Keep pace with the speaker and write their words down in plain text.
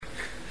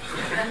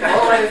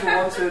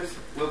Wnted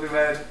will be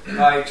read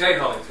by Jane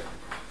Hollington.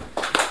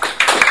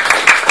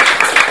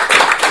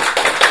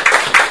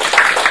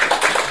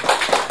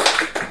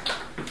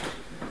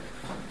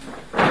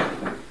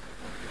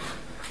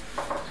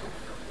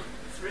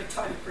 It's a really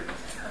tiny print.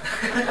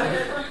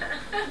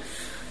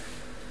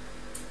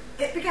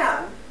 It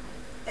began,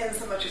 in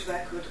so much as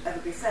there could ever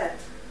be said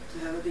to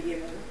her the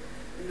beginning,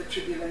 in the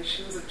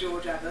tribulations of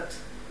George Abbott,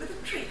 with a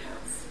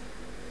treehouse.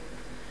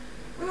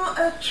 "We want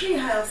a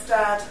treehouse,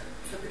 Dad,"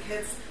 said the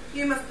kids.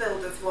 "You must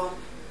build us one."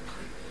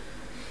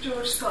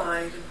 George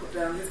sighed and put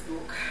down his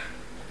book.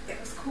 It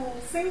was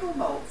called Single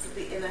Malts of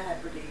the Inner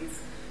Hebrides,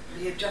 and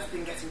he had just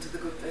been getting to the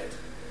good bit.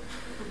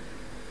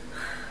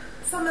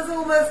 "Summer's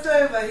almost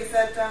over," he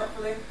said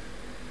doubtfully.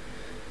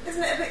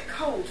 "Isn't it a bit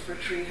cold for a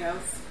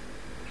treehouse?"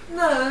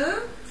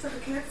 "No," said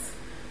the kids.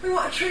 "We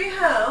want a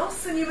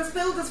treehouse, and you must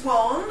build us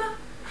one."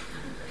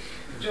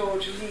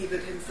 George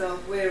levered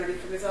himself wearily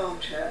from his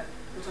armchair,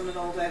 put on an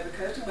old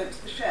overcoat and went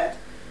to the shed.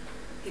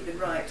 He'd been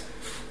right.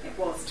 It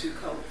was too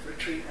cold for a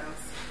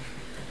treehouse.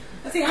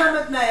 As he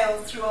hammered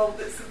nails through old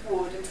bits of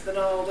wood into the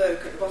gnarled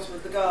oak at the bottom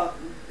of the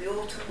garden, the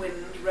autumn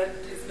wind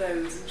reddened his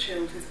nose and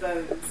chilled his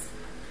bones.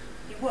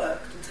 He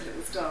worked until it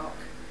was dark,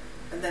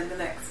 and then the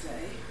next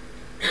day,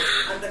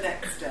 and the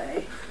next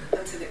day,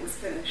 until it was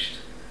finished.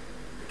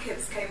 The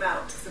kids came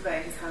out to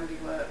survey his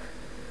handiwork.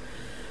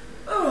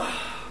 "Oh,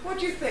 what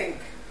do you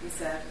think?" he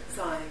said,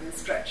 sighing and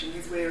stretching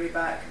his weary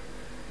back.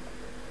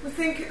 "We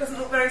think it doesn't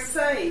look very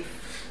safe,"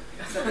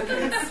 said the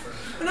kids.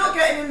 "We're not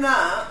getting in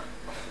that."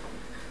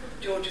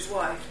 George's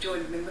wife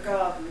joined them in the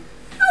garden.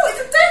 "Oh, it's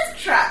a death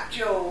trap,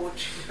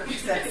 George," she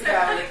said,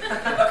 scowling.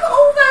 "Look at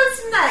all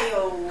those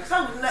nails.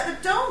 I wouldn't let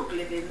the dog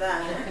live in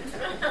there."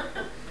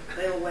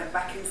 They all went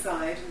back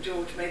inside, and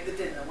George made the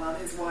dinner while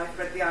his wife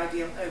read the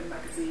Ideal Home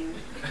magazine.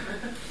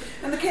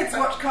 And the kids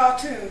watched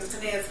cartoons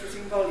at an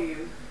ear-splitting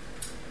volume.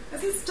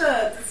 As he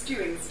stirred the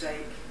stewing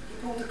steak, he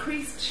pulled a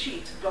creased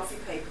sheet of glossy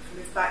paper from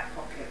his back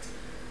pocket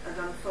and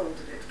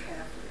unfolded it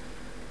carefully.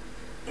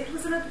 It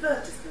was an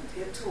advertisement he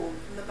had torn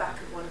from the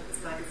back of one of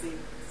his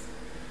magazines.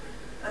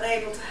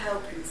 Unable to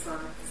help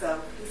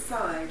himself, he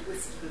sighed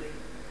wistfully.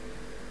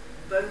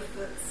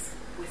 Beaufort's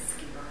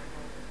Whiskey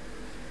Bible.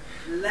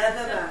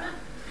 Leather-bound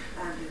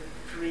and in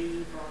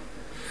 3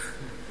 volumes.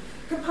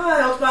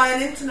 Compiled by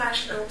an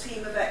international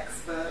team of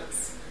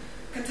experts,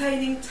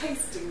 containing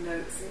tasting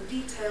notes and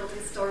detailed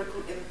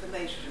historical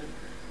information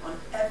on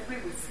every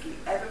whiskey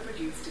ever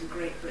produced in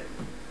Great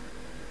Britain.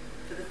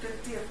 For the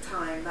 50th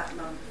time that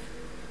month,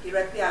 he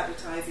read the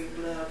advertising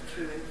blurb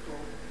through in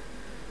full.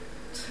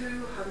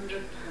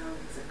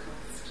 £200 it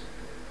cost.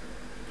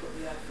 He put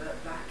the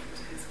advert back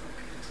into his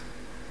pocket.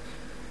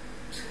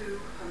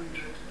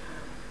 £200.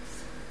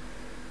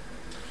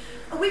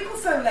 A week or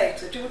so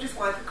later, George's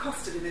wife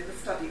accosted him in the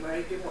study where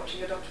he'd been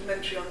watching a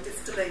documentary on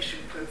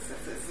distillation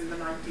processes in the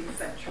 19th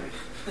century.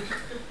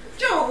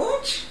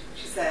 "George,"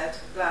 she said,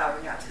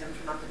 glowering at him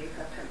from underneath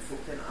her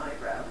pencil-thin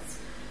eyebrows,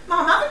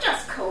 "my mother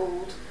just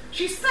called.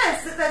 She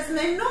says that there's an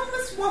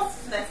enormous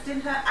wasp's nest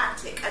in her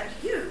attic and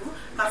you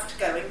must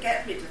go and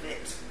get rid of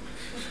it."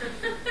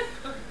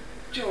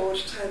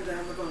 George turned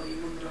down the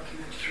volume on the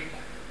documentary.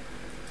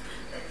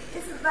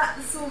 "Isn't that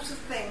the sort of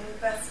thing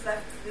best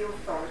left to the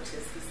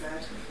authorities?" he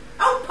said.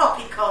 "Oh,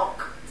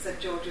 poppycock,"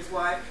 said George's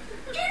wife.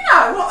 "Do you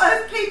know what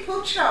those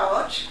people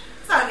charge?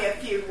 It's only a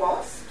few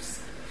wasps.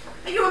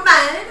 Are you a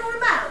man or a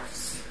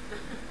mouse?"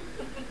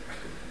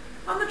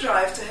 On the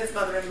drive to his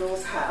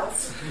mother-in-law's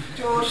house,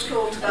 George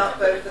thought about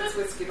Beaufort's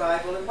Whiskey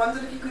Bible and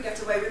wondered if he could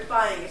get away with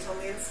buying it on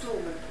the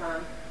instalment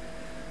plan.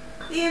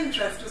 The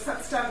interest was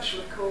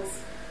substantial, of course,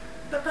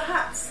 but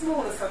perhaps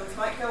smaller sums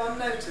might go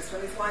unnoticed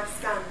when his wife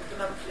scanned the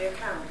monthly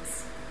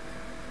accounts.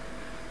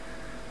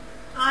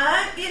 "I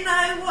hope you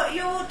know what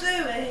you're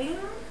doing,"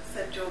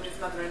 said George's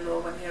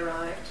mother-in-law when he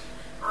arrived.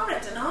 "I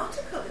read an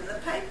article in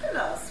the paper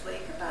last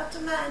week about a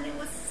man who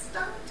was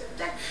stung to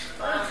death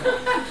by..."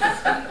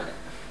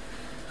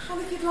 "Well,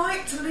 if you'd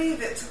like to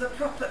leave it to the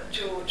proper..."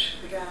 George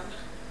began.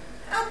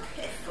 "Oh,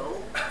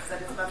 piffle,"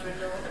 said his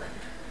mother-in-law.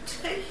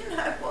 "Do you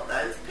know what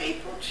those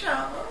people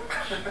charge?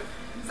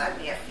 It's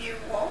only a few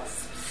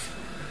wasps."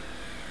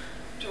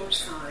 George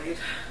sighed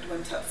and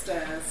went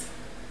upstairs.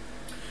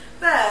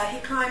 There he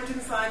climbed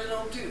inside an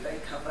old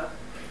duvet cover,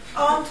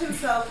 armed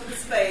himself with a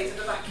spade and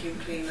a vacuum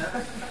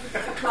cleaner,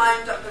 and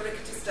climbed up the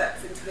rickety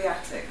steps into the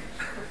attic.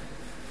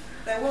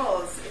 There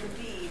was,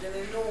 indeed, an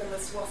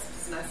enormous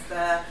wasp's nest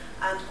there,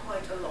 and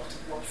quite a lot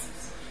of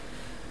wasps.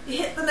 He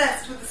hit the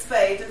nest with the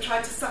spade and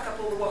tried to suck up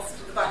all the wasps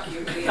with the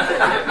vacuum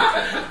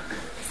cleaner.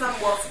 Some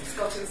wasps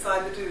got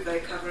inside the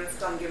duvet cover and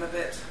stung him a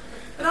bit,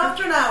 but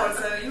after an hour or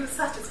so he was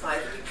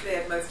satisfied that he'd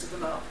cleared most of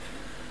them up.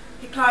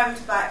 He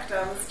climbed back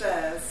down the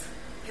stairs.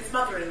 His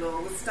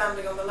mother-in-law was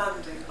standing on the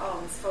landing,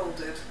 arms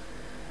folded.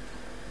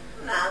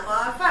 "Now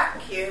my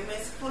vacuum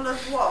is full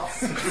of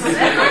wasps," he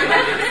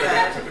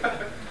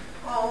said.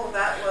 "Oh,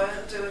 that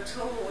won't do at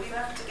all. You'll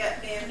have to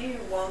get me a new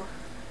one."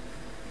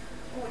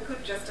 "Or we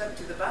could just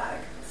empty the bag,"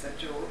 said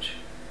George.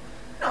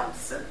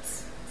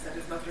 "Nonsense," said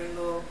his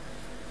mother-in-law.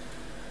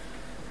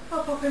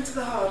 I'll pop into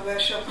the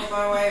hardware shop on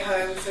my way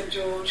home, said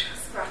George,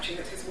 scratching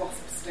at his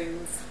wasp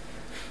stings.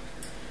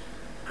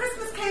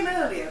 Christmas came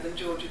earlier than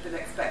George had been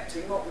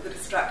expecting, what with the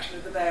distraction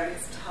of the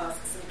various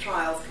tasks and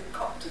trials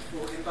concocted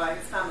for him by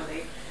his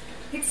family.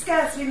 He'd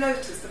scarcely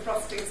noticed the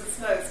frostings of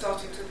snow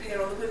starting to appear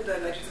on the window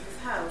ledges of his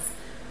house,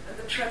 and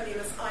the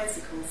tremulous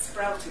icicles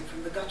sprouting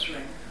from the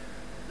guttering.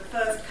 The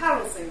first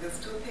carol singers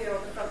to appear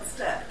on the front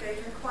step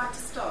gave him quite a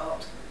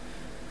start.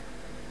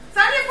 "It's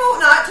only a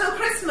fortnight till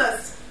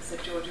Christmas,"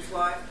 said George's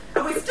wife,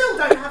 "and we still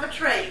don't have a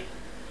tree."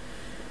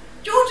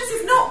 "George's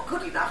is not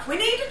good enough. We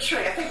need a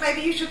tree. I think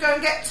maybe you should go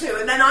and get two,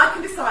 and then I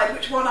can decide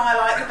which one I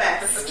like the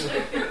best."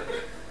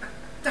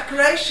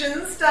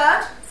 "Decorations,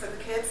 Dad," said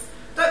the kids.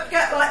 "Don't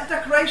forget, like the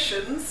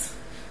decorations."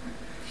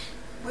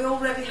 "We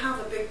already have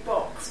a big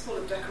box full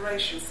of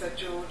decorations," said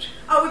George.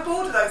 "Oh, we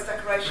bought those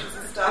decorations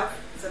and stuff,"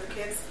 said the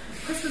kids.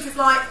 "Christmas is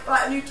like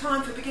a new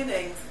time for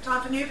beginnings,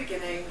 time for new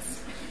beginnings."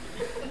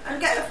 "And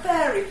get a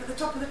fairy for the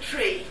top of the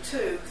tree,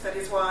 too," said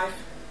his wife.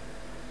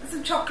 "And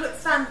some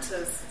chocolate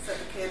Santas," said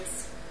the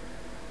kids.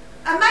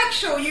 "And make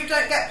sure you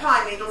don't get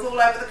pine needles all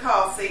over the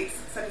car seats,"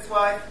 said his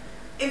wife.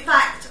 "In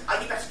fact,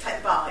 you better take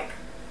the bike."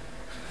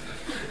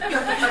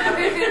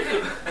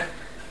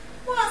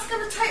 "Well, that's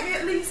going to take me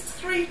at least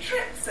 3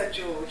 trips," said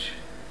George.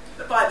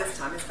 But by this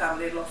time his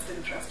family had lost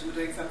interest and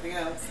were doing something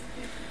else.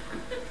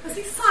 As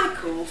he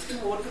cycled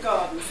toward the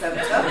garden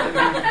centre,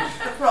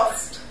 the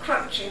frost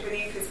crunching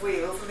beneath his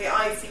wheels and the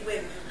icy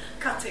wind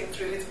cutting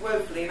through his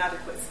woefully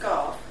inadequate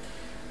scarf,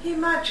 he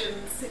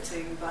imagined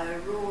sitting by a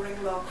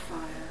roaring log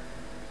fire,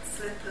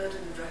 slippered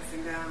and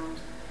dressing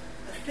gowned,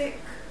 a thick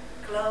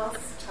glass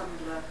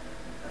tumbler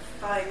of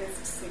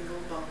finest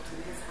single malt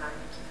in his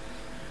hand.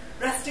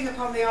 Resting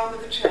upon the arm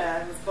of the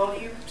chair was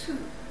volume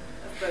 2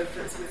 of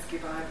Beaufort's Whiskey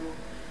Bible,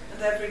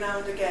 and every now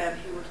and again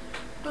he would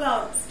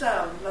glance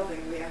down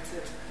lovingly at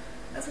it,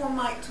 as one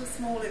might to a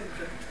small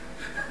infant.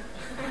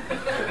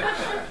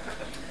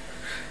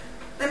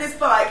 Then his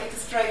bike hit a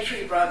stray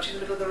tree branch in the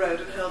middle of the road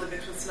and hurled him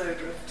into a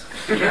snowdrift.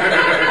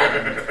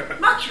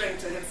 Muttering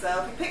to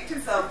himself, he picked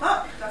himself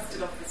up,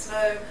 dusted off the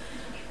snow,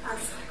 and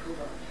cycled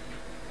on.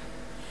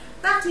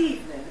 That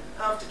evening,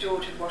 after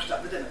George had washed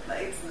up the dinner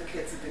plates and the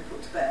kids had been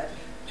put to bed,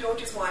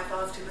 George's wife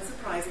asked him a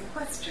surprising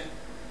question.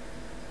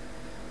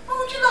 "What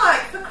would you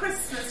like for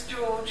Christmas,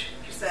 George?"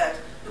 she said,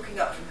 looking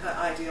up from her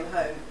ideal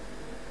home.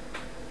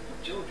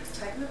 George was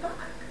taken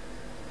aback.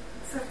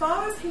 So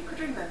far as he could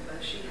remember,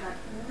 she had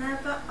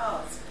never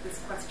asked this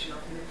question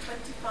of him in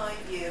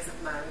 25 years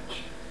of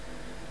marriage.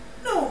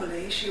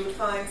 Normally, she would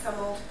find some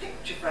old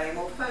picture frame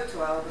or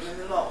photo album in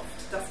the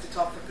loft, dust it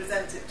off and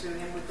present it to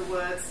him with the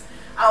words,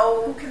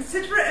 "Oh,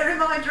 consider it a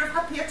reminder of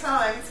happier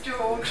times,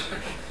 George."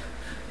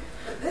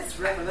 But this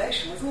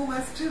revelation was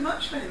almost too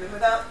much for him, and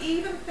without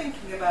even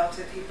thinking about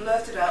it, he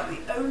blurted out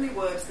the only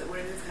words that were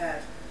in his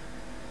head.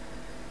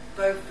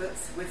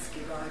 "Beaufort's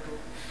Whiskey Bible."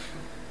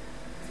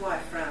 His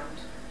wife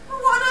frowned. "Well,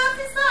 what on earth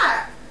is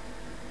that?"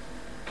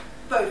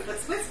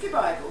 "Beaufort's Whiskey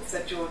Bible,"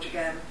 said George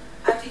again,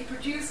 and he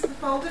produced the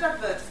folded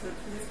advertisement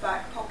from his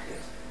back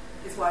pocket.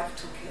 His wife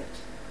took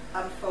it,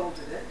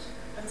 unfolded it,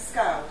 and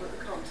scowled at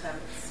the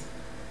contents.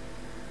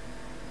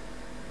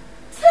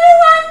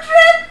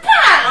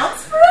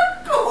 £200 for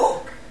a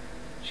book?"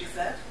 she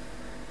said.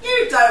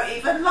 "You don't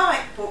even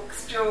like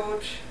books,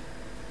 George."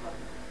 "Well,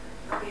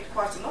 I read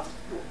quite a lot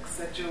of books,"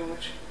 said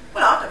George.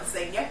 "Well, I've never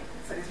seen you,"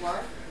 said his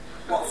wife.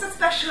 "What's so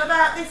special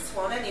about this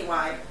one,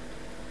 anyway?"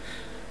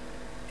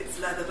 "It's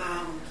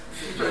leather-bound,"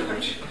 said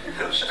George, in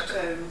hushed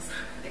tones.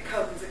 "It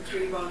comes in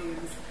 3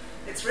 volumes.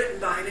 It's written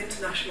by an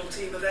international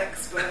team of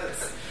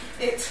experts.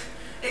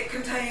 It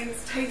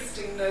contains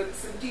tasting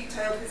notes and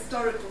detailed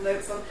historical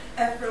notes on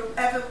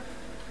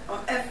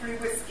every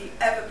whiskey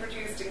ever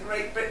produced in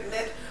Great Britain.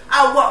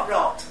 Oh, what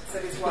rot,"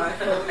 said his wife,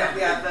 holding up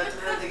the advert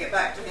and handing it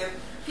back to him.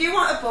 "If you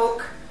want a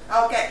book,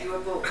 I'll get you a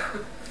book."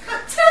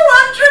 "But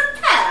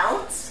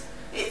 £200?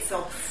 It's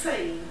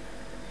obscene."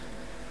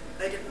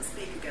 They didn't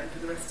speak again for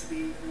the rest of the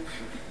evening.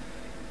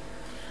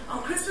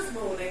 On Christmas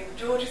morning,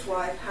 George's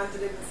wife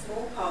handed him a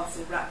small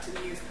parcel wrapped in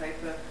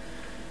newspaper.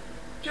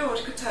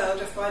 George could tell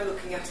just by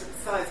looking at it,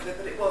 the size of it,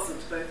 that it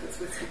wasn't Beaufort's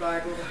Whiskey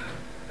Bible,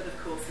 but of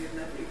course he had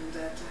never even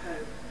dared to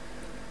hope.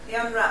 He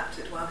unwrapped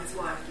it while his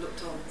wife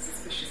looked on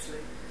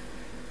suspiciously.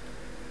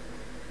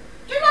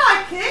 "Do you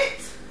like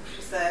it?"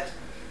 she said.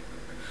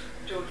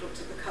 George looked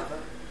at the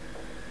cover.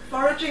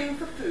 "Foraging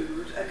for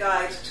Food, a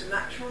Guide to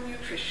Natural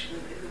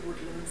Nutrition in the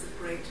Woodlands of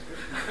Great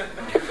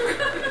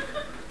Britain."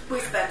 "We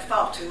spend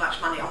far too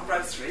much money on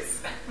groceries,"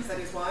 said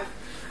his wife.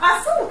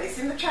 "I saw this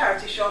in the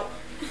charity shop.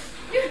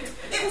 It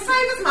will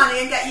save us money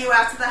and get you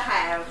out of the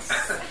house.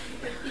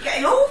 You're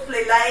getting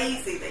awfully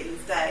lazy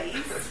these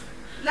days.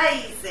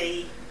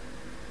 Lazy.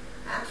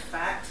 And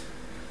fat."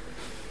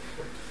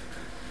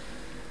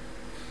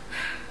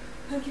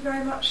 "Thank you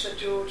very much," said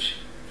George,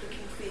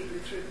 flicking feebly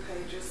through the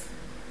pages.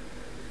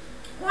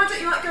 "Why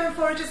don't you like go and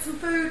forage us some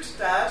food,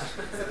 Dad?"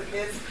 said the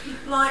kids.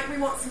 "Like, we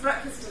want some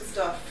breakfast and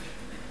stuff."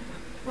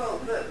 "Well,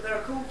 there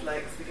are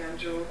cornflakes," began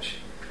George.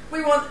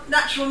 We want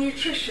natural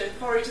nutrition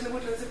foraged in the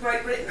woodlands of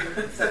Great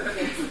Britain, said the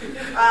kids.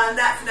 And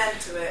that's an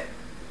end to it.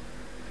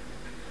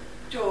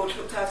 George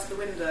looked out of the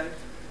window.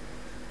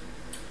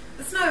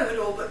 The snow had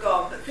all but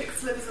gone, but thick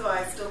slivers of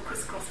ice still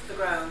crisscrossed the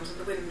ground, and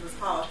the wind was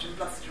harsh and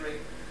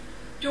blustery.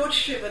 George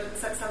shivered and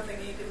said something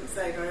he didn't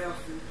say very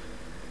often.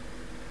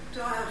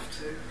 Do I have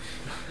to?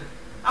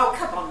 Oh,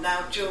 come on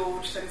now,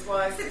 George, said his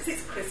wife. Since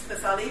it's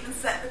Christmas, I'll even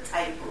set the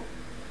table.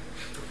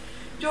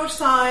 George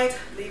sighed,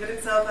 levered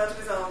himself out of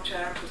his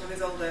armchair and put on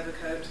his old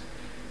overcoat.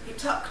 He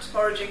tucked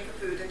foraging for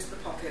food into the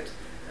pocket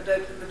and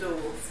opened the door,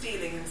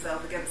 steeling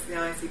himself against the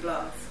icy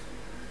blast.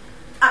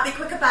 And be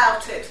quick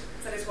about it,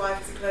 said his wife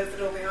as he closed the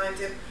door behind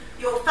him.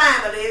 Your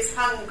family is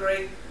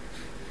hungry.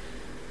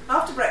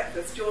 After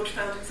breakfast, George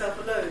found himself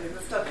alone in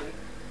the study.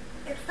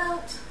 It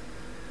felt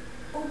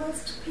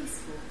almost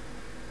peaceful.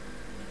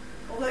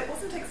 Although it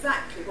wasn't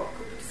exactly what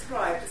could be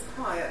described as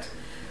quiet,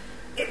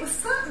 it was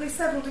certainly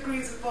several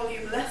degrees of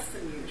volume less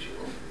than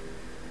usual.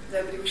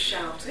 Nobody was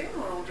shouting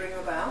or ordering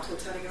about or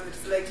telling him that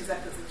his latest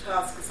efforts of the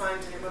task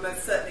assigned to him were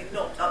most certainly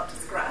not up to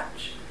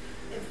scratch.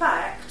 In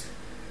fact,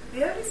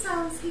 the only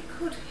sounds he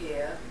could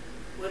hear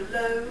were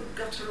low,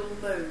 guttural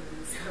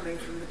moans coming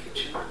from the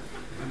kitchen.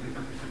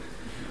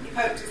 He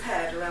poked his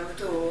head around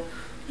the door.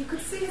 He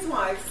could see his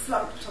wife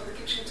slumped on the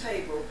kitchen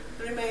table,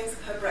 the remains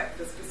of her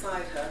breakfast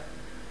beside her.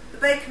 The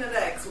bacon and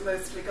eggs were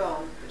mostly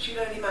gone, but she'd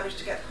only managed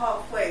to get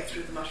halfway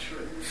through the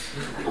mushrooms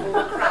before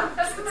the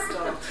cramps had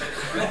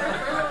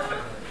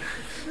started.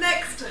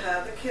 Next to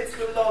her, the kids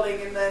were lolling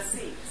in their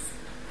seats,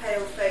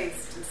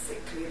 pale-faced and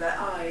sickly, their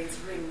eyes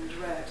ringed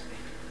red.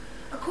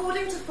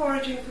 According to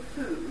foraging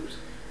for food,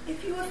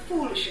 if you were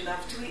foolish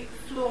enough to eat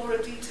the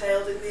flora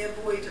detailed in the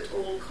avoid at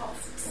all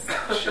costs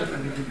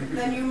section,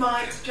 then you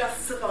might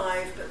just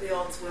survive, but the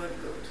odds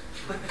weren't good.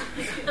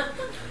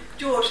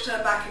 George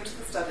turned back into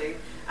the study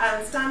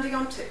and, standing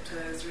on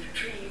tiptoes,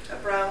 retrieved a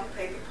brown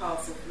paper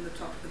parcel from the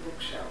top of the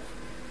bookshelf.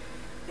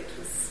 It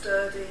was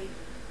sturdy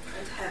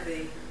and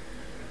heavy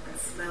and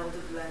smelled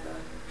of leather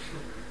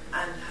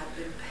and had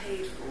been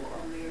paid for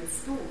on the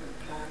instalment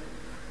plan.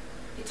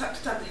 He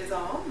tucked it under his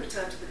arm,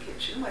 returned to the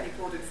kitchen where he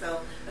poured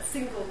himself a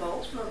single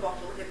malt from a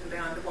bottle hidden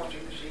behind the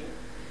washing machine.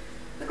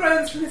 The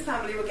groans from his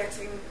family were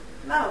getting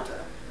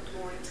louder and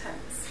more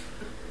intense.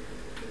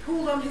 He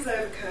pulled on his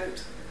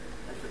overcoat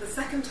and for the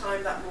second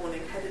time that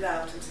morning headed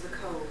out into the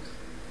cold.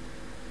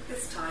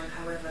 This time,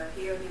 however,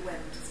 he only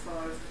went as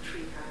far as the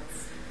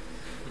treehouse.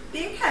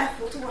 Being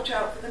careful to watch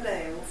out for the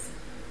nails,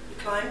 he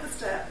climbed the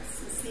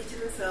steps and seated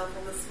himself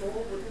on the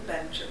small wooden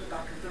bench at the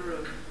back of the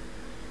room.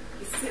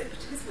 He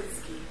sipped his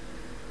whiskey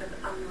and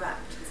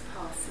unwrapped his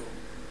parcel.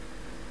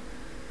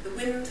 The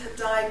wind had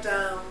died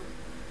down.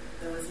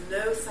 There was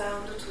no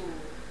sound at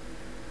all.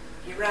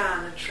 He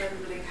ran a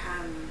trembling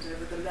hand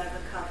over the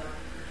leather cover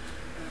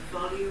of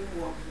Volume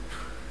 1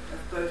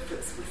 of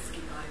Beaufort's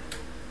Whisky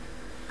Bible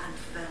and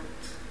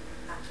felt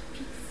at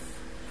peace.